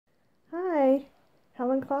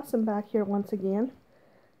Spelling class. I'm back here once again.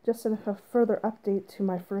 Just a further update to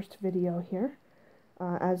my first video here.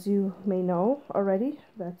 As you may know already,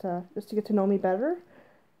 that just to get to know me better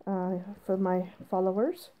for my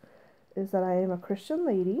followers, is that I am a Christian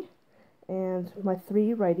lady, and my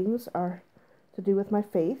 3 writings are to do with my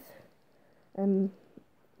faith. And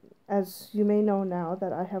as you may know now,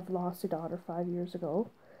 that I have lost a daughter 5 years ago,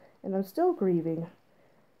 and I'm still grieving.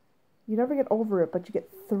 You never get over it, but you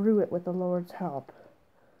get through it with the Lord's help.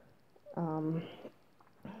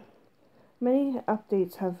 Many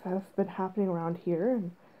updates have been happening around here,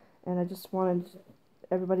 and I just wanted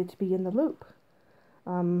everybody to be in the loop.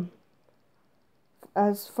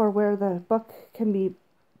 As for where the book can be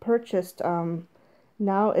purchased,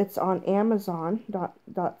 now it's on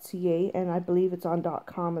Amazon.ca, and I believe it's on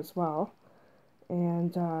 .com as well.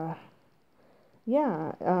 And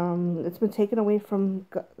yeah, it's been taken away from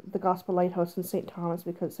the Gospel Lighthouse in St. Thomas,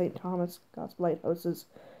 because St. Thomas Gospel Lighthouse is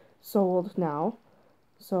sold now.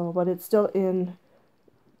 So, but it's still in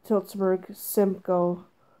Tillsburg, Simcoe,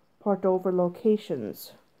 Port Dover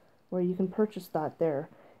locations where you can purchase that there.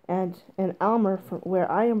 And in Aylmer, from where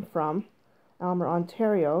I am from, Aylmer,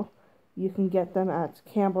 Ontario, you can get them at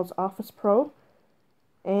Campbell's Office Pro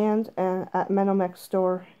and at Menomex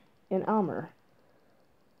store in Aylmer.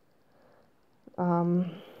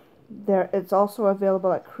 It's also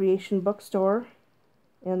available at Creation Bookstore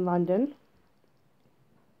in London,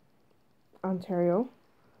 Ontario.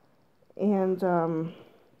 And a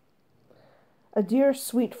dear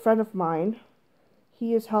sweet friend of mine,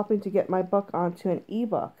 he is helping to get my book onto an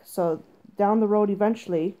ebook. So down the road,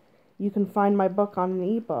 eventually, you can find my book on an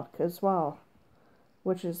ebook as well,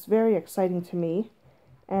 which is very exciting to me.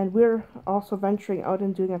 And we're also venturing out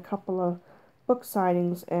and doing a couple of book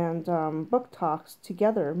signings and book talks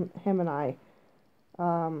together, him and I.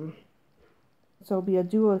 So it'll be a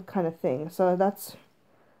duo kind of thing. So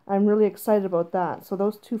I'm really excited about that. So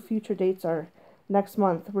those 2 future dates are next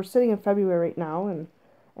month. We're sitting in February right now,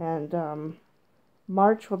 and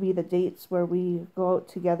March will be the dates where we go out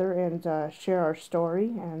together and share our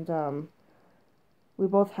story. And we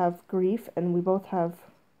both have grief, and we both have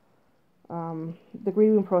the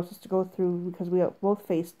grieving process to go through, because we both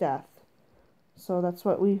face death. So that's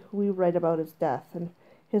what we write about, is death. And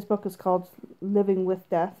his book is called Living with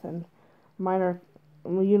Death, and mine are,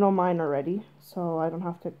 well, you know mine already, so I don't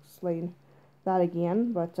have to explain that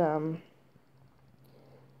again. But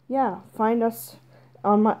yeah, find us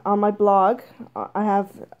on my blog. I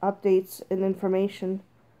have updates and information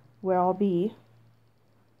where I'll be,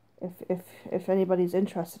 if anybody's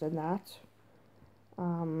interested in that.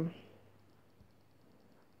 I'm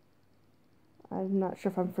not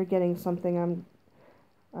sure if I'm forgetting something.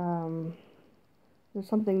 There's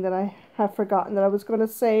something that I have forgotten that I was going to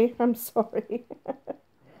say. I'm sorry.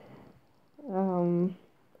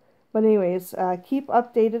 But anyways, keep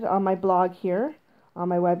updated on my blog here, on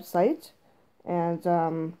my website, and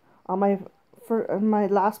on my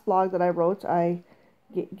last blog that I wrote, I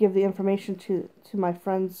give the information to my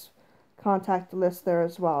friend's contact list there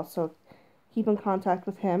as well. So keep in contact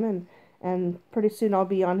with him, and pretty soon I'll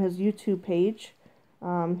be on his YouTube page.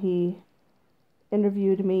 He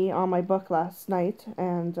interviewed me on my book last night,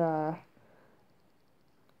 and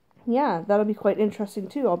yeah, that'll be quite interesting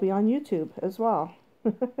too. I'll be on YouTube as well.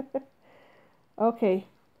 Okay,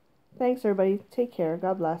 thanks everybody. Take care.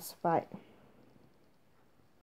 God bless. Bye.